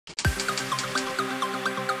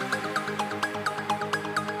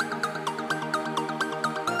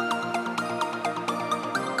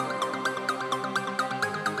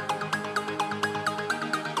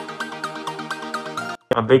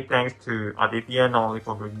A big thanks to Aaditya not only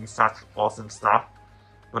for bringing such awesome stuff,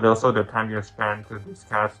 but also the time you spent to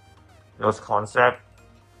discuss those concepts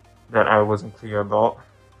that I wasn't clear about.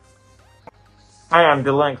 Hi, I'm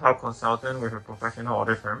Dylan, cloud consultant with a professional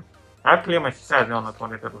audit firm. I cleared my CISA exam on the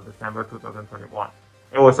 23rd of December 2021.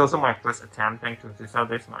 It was also my first attempt thanks to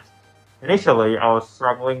CISA-This-Much. Initially, I was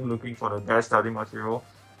struggling looking for the best study material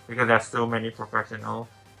because there are so many professional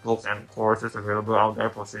books and courses available out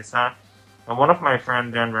there for CISA. And one of my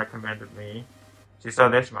friends then recommended me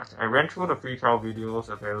CISA-This-Much. I ran through the free trial videos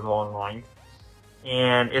available online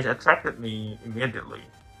and it attracted me immediately.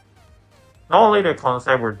 Not only the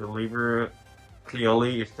concepts were delivered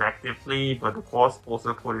clearly, effectively, but the course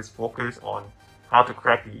also put its focus on how to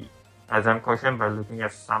crack the exam question by looking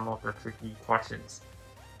at some of the tricky questions.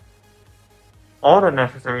 All the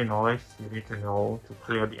necessary knowledge you need to know to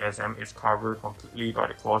clear the exam is covered completely by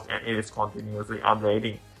the course and it is continuously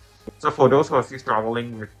updating. So for those who are still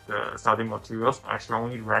struggling with the study materials, I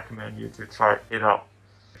strongly recommend you to try it out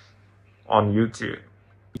on YouTube.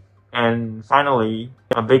 And finally,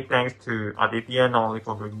 a big thanks to Aaditya not only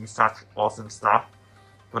for bringing such awesome stuff,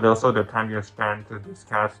 but also the time you spent to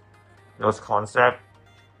discuss those concepts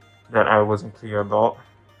that I wasn't clear about.